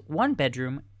has one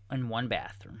bedroom and one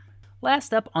bathroom.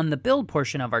 Last up on the build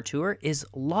portion of our tour is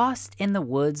Lost in the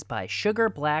Woods by Sugar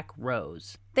Black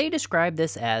Rose. They describe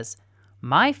this as,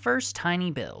 "My first tiny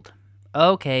build."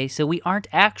 Okay, so we aren't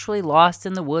actually lost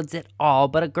in the woods at all,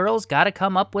 but a girl's gotta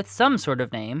come up with some sort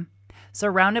of name.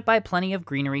 Surrounded by plenty of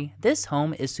greenery, this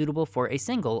home is suitable for a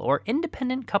single or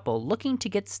independent couple looking to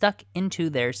get stuck into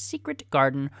their secret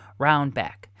garden round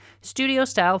back.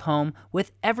 Studio-styled home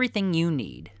with everything you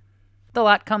need. The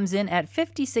lot comes in at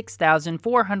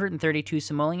 56,432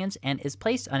 simoleons and is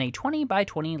placed on a 20 by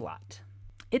 20 lot.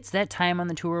 It's that time on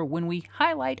the tour when we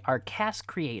highlight our cast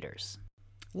creators.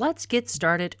 Let's get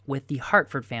started with The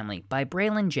Hartford Family by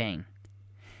Braylon Jane.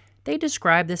 They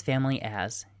describe this family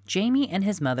as, "Jamie and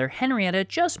his mother, Henrietta,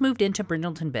 just moved into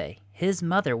Brindleton Bay. His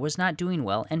mother was not doing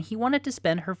well, and he wanted to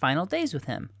spend her final days with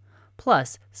him.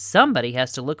 Plus, somebody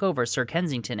has to look over Sir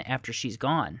Kensington after she's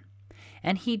gone.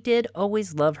 And he did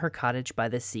always love her cottage by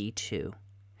the sea, too.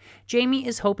 Jamie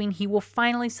is hoping he will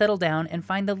finally settle down and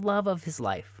find the love of his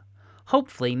life.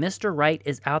 Hopefully, Mr. Wright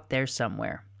is out there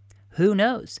somewhere. Who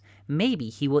knows? Maybe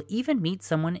he will even meet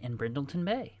someone in Brindleton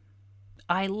Bay."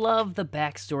 I love the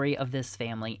backstory of this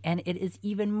family, and it is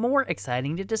even more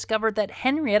exciting to discover that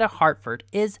Henrietta Hartford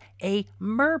is a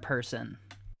merperson.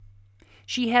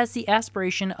 She has the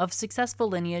aspiration of successful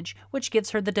lineage, which gives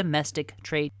her the domestic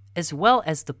trait, as well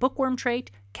as the bookworm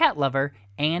trait, cat lover,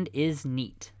 and is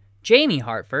neat. Jamie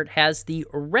Hartford has the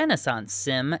Renaissance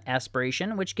sim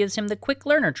aspiration, which gives him the quick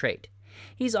learner trait.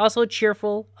 He's also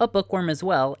cheerful, a bookworm as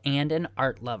well, and an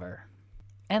art lover.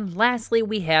 And lastly,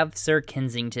 we have Sir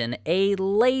Kensington, a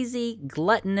lazy,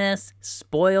 gluttonous,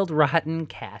 spoiled, rotten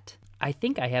cat. I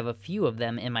think I have a few of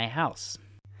them in my house.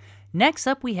 Next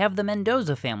up, we have the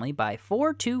Mendoza family by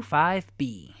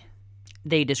 425B.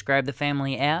 They describe the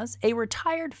family as, "A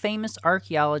retired famous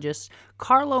archaeologist,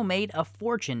 Carlo made a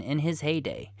fortune in his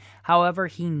heyday. However,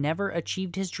 he never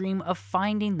achieved his dream of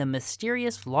finding the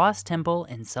mysterious lost temple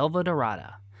in Selva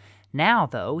Dorada. Now,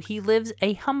 though, he lives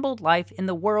a humbled life in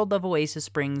the world of Oasis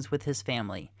Springs with his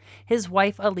family. His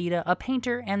wife, Alida, a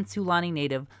painter and Sulani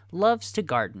native, loves to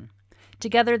garden.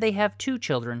 Together they have 2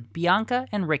 children, Bianca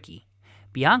and Ricky.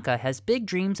 Bianca has big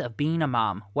dreams of being a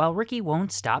mom, while Ricky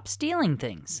won't stop stealing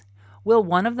things. Will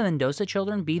one of the Mendoza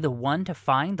children be the one to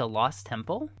find the lost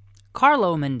temple?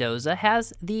 Carlo Mendoza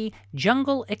has the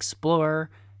Jungle Explorer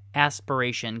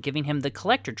aspiration, giving him the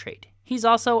collector trait. He's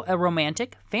also a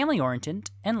romantic,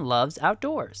 family-oriented, and loves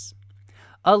outdoors.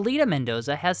 Alita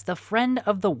Mendoza has the Friend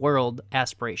of the World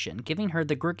aspiration, giving her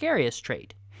the gregarious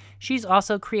trait. She's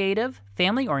also creative,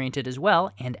 family-oriented as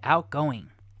well, and outgoing.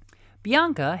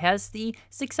 Bianca has the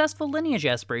Successful Lineage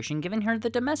aspiration, giving her the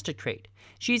domestic trait.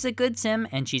 She's a good sim,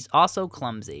 and she's also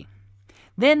clumsy.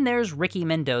 Then there's Ricky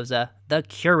Mendoza, the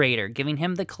Curator, giving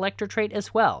him the collector trait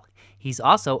as well. He's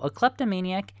also a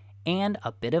kleptomaniac and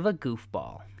a bit of a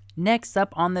goofball. Next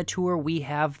up on the tour, we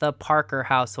have the Parker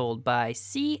household by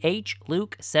C.H.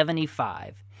 Luke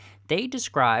 75. They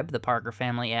describe the Parker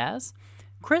family as,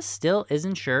 Chris still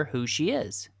isn't sure who she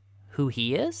is. Who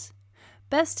he is?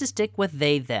 Best to stick with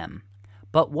they, them.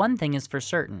 But one thing is for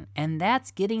certain, and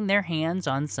that's getting their hands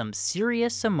on some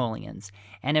serious simoleons.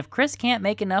 And if Chris can't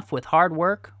make enough with hard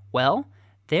work, well,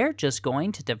 they're just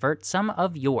going to divert some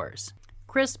of yours.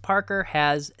 Chris Parker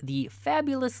has the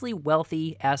fabulously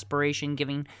wealthy aspiration,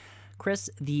 giving Chris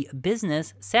the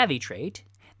business savvy trait.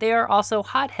 They are also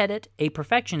hot-headed, a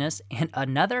perfectionist, and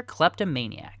another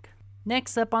kleptomaniac.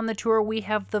 Next up on the tour, we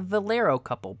have the Valero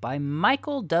couple by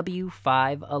Michael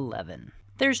W511.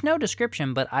 There's no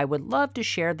description, but I would love to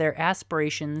share their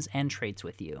aspirations and traits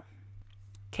with you.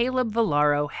 Caleb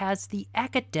Valero has the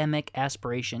academic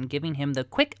aspiration, giving him the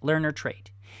quick learner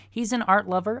trait. He's an art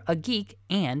lover, a geek,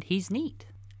 and he's neat.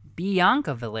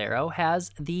 Bianca Valero has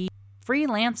the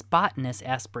freelance botanist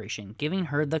aspiration, giving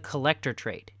her the collector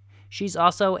trait. She's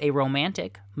also a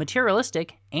romantic,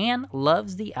 materialistic, and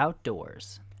loves the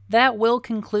outdoors. That will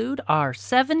conclude our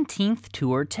 17th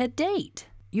tour to date.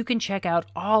 You can check out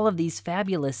all of these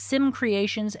fabulous sim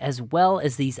creations as well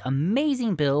as these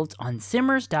amazing builds on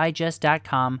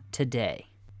simmersdigest.com today.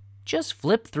 Just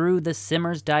flip through the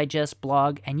Simmers Digest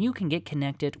blog and you can get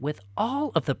connected with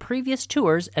all of the previous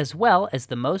tours as well as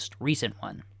the most recent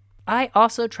one. I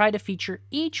also try to feature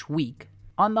each week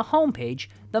on the homepage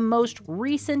the most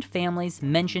recent families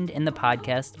mentioned in the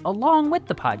podcast along with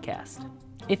the podcast.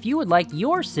 If you would like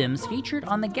your Sims featured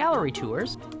on the gallery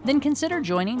tours, then consider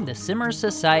joining the Simmers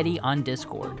Society on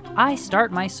Discord. I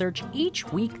start my search each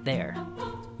week there.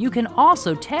 You can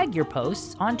also tag your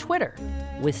posts on Twitter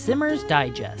with Simmers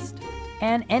Digest.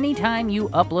 And anytime you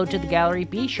upload to the gallery,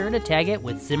 be sure to tag it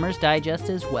with Simmers Digest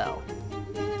as well.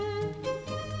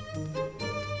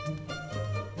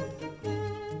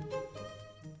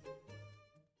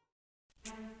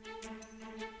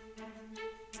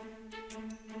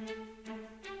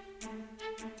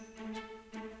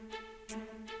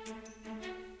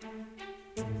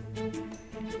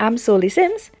 I'm Soli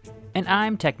Sims. And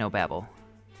I'm Technobabble.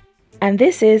 And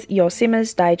this is your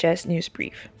Simmers Digest News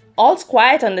Brief. All's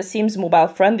quiet on the Sims mobile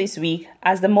front this week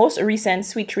as the most recent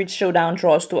Sweet Treat Showdown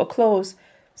draws to a close.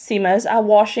 Simmers are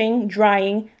washing,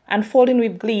 drying, and folding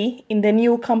with glee in their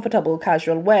new comfortable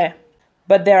casual wear.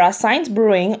 But there are signs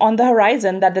brewing on the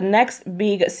horizon that the next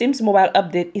big Sims mobile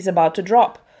update is about to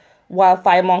drop. While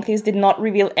Fire Monkeys did not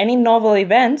reveal any novel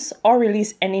events or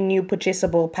release any new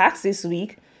purchasable packs this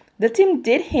week, the team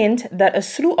did hint that a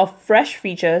slew of fresh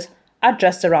features are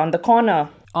just around the corner.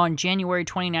 On January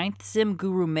 29th, Sim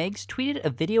Guru Megs tweeted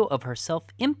a video of herself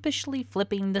impishly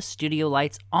flipping the studio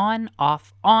lights on,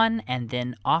 and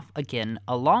then off again.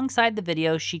 Alongside the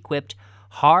video, she quipped,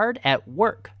 "Hard at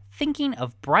work, thinking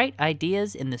of bright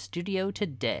ideas in the studio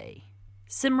today."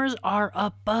 Simmers are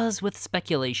abuzz with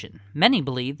speculation. Many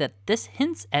believe that this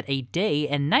hints at a day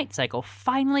and night cycle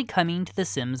finally coming to The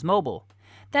Sims Mobile.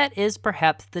 That is,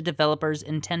 perhaps the developers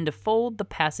intend to fold the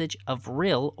passage of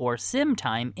real or sim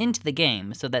time into the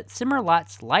game so that simmer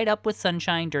lots light up with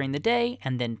sunshine during the day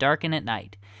and then darken at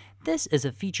night. This is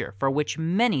a feature for which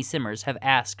many simmers have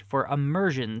asked for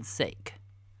immersion's sake.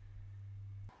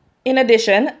 In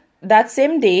addition, that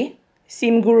same day,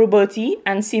 Sim Guru Bertie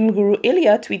and Sim Guru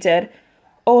Ilya tweeted,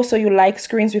 "Oh, so you like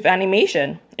screens with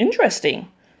animation? Interesting."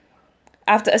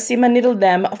 After a simmer needled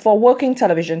them for working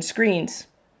television screens.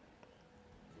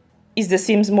 Is The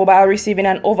Sims Mobile receiving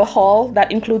an overhaul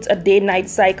that includes a day-night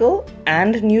cycle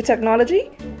and new technology?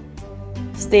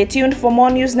 Stay tuned for more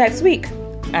news next week.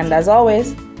 And as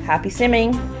always, happy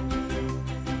simming!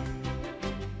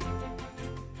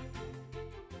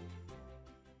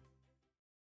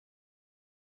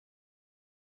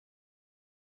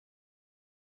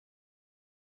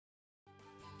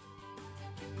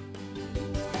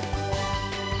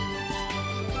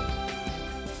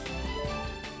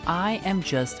 I am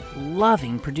just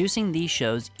loving producing these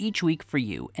shows each week for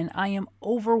you, and I am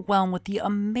overwhelmed with the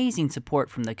amazing support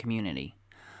from the community.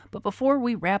 But before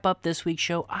we wrap up this week's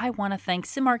show, I want to thank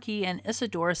Simarchy and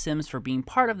Isadora Sims for being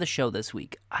part of the show this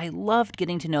week. I loved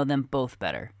getting to know them both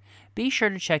better. Be sure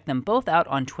to check them both out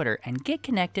on Twitter and get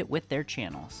connected with their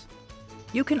channels.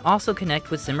 You can also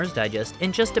connect with Simmers Digest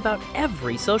in just about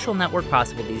every social network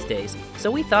possible these days,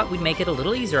 so we thought we'd make it a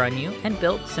little easier on you and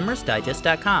built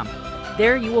simmersdigest.com.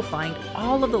 There you will find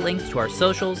all of the links to our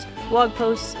socials, blog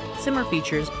posts, Simmer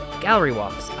features, gallery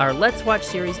walks, our Let's Watch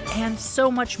series, and so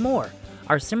much more.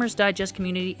 Our Simmers Digest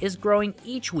community is growing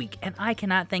each week, and I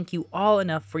cannot thank you all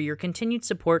enough for your continued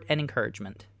support and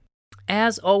encouragement.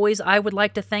 As always, I would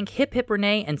like to thank Hip Hip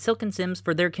Renee and Silken Sims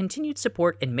for their continued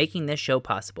support in making this show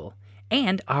possible.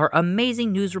 And our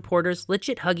amazing news reporters,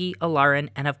 Legit Huggy, Alarin,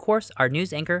 and of course, our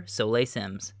news anchor, Soleil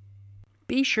Sims.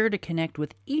 Be sure to connect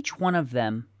with each one of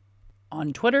them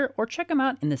on Twitter or check them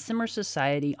out in the Simmer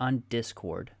Society on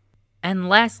Discord. And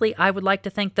lastly, I would like to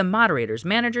thank the moderators,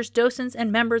 managers, docents,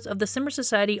 and members of the Simmer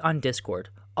Society on Discord.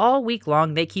 All week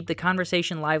long, they keep the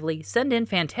conversation lively, send in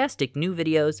fantastic new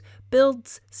videos,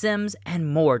 builds, sims,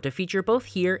 and more to feature both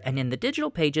here and in the digital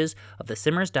pages of the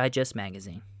Simmers Digest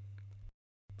magazine.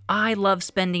 I love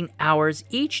spending hours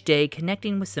each day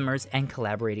connecting with Simmers and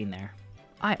collaborating there.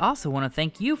 I also want to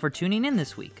thank you for tuning in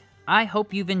this week. I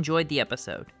hope you've enjoyed the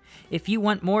episode. If you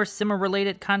want more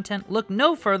Simmer-related content, look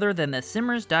no further than the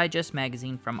Simmers Digest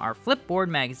magazine from our Flipboard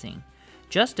magazine.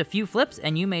 Just a few flips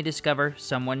and you may discover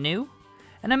someone new,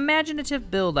 an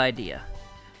imaginative build idea,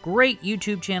 great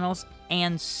YouTube channels,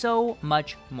 and so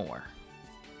much more.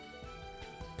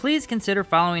 Please consider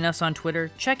following us on Twitter,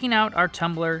 checking out our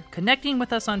Tumblr, connecting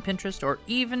with us on Pinterest, or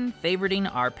even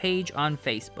favoriting our page on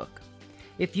Facebook.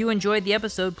 If you enjoyed the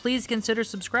episode, please consider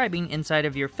subscribing inside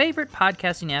of your favorite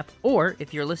podcasting app, or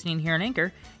if you're listening here on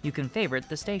Anchor, you can favorite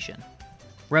the station.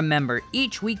 Remember,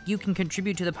 each week you can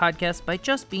contribute to the podcast by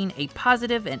just being a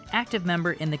positive and active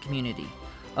member in the community.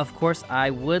 Of course, I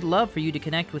would love for you to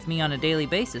connect with me on a daily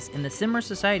basis in the Simmer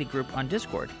Society group on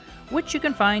Discord, which you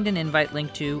can find an invite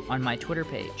link to on my Twitter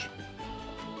page.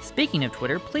 Speaking of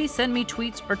Twitter, please send me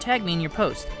tweets or tag me in your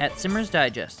post at Simmers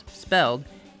Digest, spelled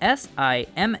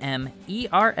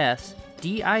SIMMERSDIGEST.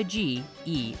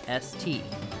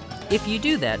 If you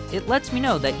do that, it lets me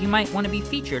know that you might want to be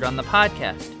featured on the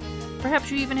podcast. Perhaps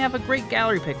you even have a great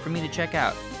gallery pick for me to check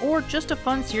out, or just a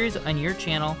fun series on your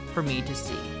channel for me to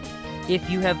see. If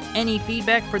you have any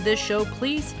feedback for this show,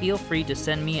 please feel free to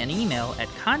send me an email at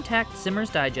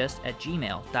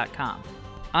contactsimmersdigest@gmail.com.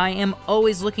 I am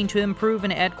always looking to improve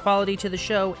and add quality to the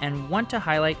show and want to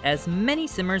highlight as many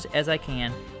Simmers as I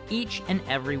can each and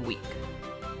every week.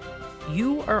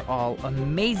 You are all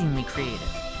amazingly creative,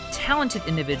 talented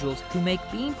individuals who make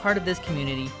being part of this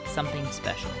community something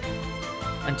special.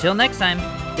 Until next time,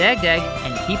 dag dag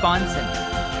and keep on simming.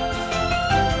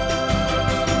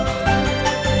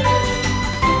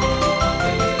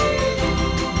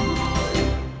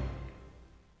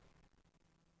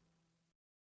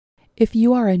 If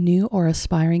you are a new or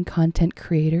aspiring content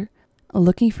creator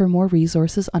looking for more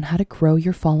resources on how to grow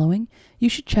your following, you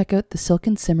should check out the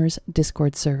Silken Simmers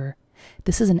Discord server.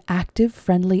 This is an active,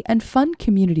 friendly, and fun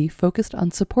community focused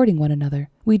on supporting one another.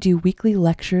 We do weekly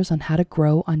lectures on how to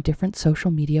grow on different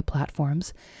social media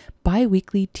platforms,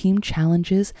 bi-weekly team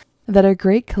challenges that are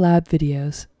great collab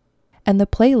videos. And the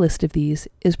playlist of these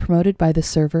is promoted by the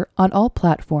server on all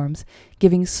platforms,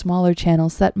 giving smaller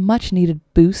channels that much needed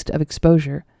boost of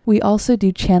exposure. We also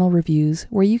do channel reviews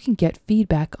where you can get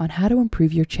feedback on how to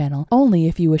improve your channel only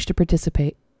if you wish to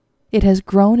participate. It has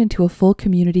grown into a full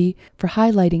community for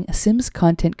highlighting Sims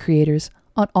content creators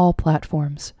on all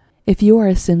platforms. If you are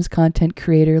a Sims content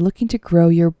creator looking to grow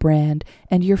your brand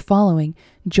and your following,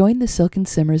 join the Silken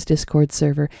Simmers Discord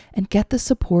server and get the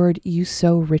support you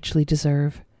so richly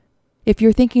deserve. If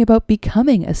you're thinking about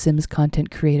becoming a Sims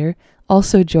content creator,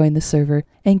 also join the server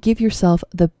and give yourself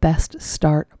the best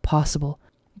start possible.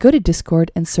 Go to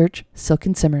Discord and search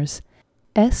Silken Simmers,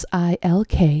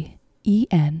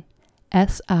 SILKENSIMMERS.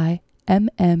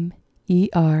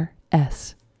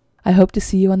 I hope to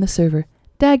see you on the server.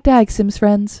 Dag dag, Sims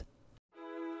friends!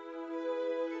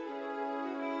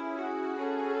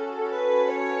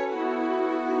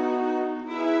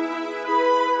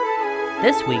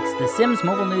 This week's The Sims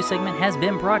Mobile News segment has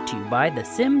been brought to you by The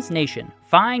Sims Nation.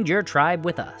 Find your tribe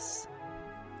with us.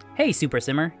 Hey Super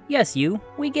Simmer, yes you,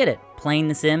 we get it, playing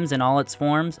The Sims in all its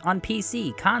forms on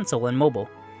PC, console, and mobile.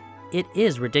 It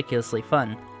is ridiculously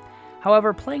fun.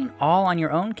 However, playing all on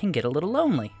your own can get a little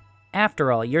lonely.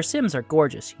 After all, your Sims are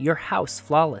gorgeous, your house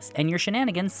flawless, and your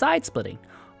shenanigans side-splitting.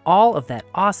 All of that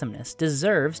awesomeness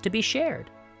deserves to be shared.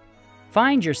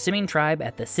 Find your simming tribe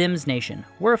at The Sims Nation.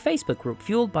 We're a Facebook group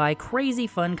fueled by crazy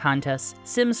fun contests,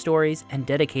 Sim stories, and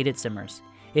dedicated Simmers.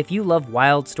 If you love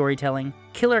wild storytelling,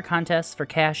 killer contests for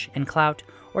cash and clout,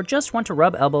 or just want to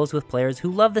rub elbows with players who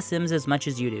love The Sims as much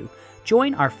as you do,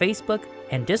 join our Facebook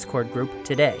and Discord group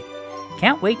today.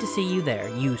 Can't wait to see you there,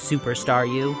 you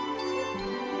superstar you.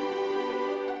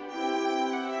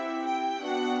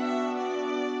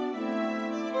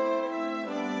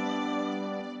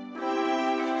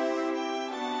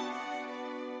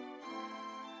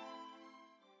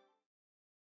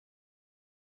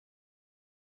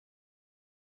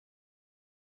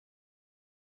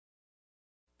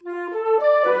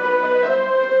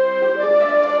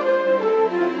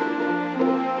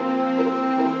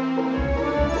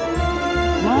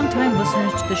 Longtime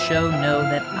listeners to the show know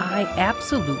that I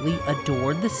absolutely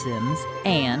adore The Sims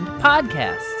and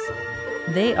podcasts.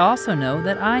 They also know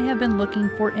that I have been looking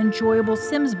for enjoyable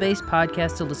Sims-based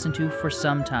podcasts to listen to for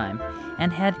some time,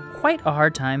 and had quite a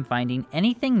hard time finding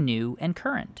anything new and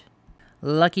current.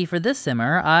 Lucky for this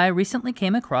Simmer, I recently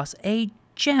came across a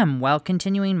gem while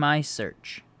continuing my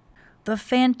search. The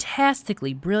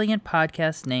fantastically brilliant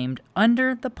podcast named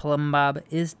Under the Plumbob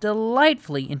is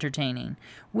delightfully entertaining,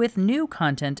 with new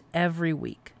content every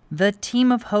week. The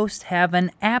team of hosts have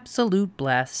an absolute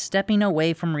blast stepping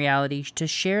away from reality to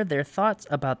share their thoughts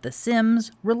about The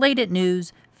Sims, related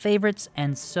news, favorites,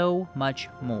 and so much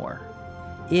more.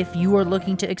 If you are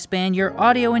looking to expand your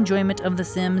audio enjoyment of The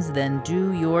Sims, then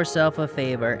do yourself a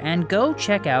favor and go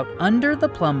check out Under the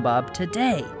Plumbob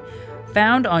today.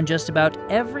 Found on just about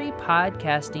every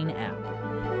podcasting app.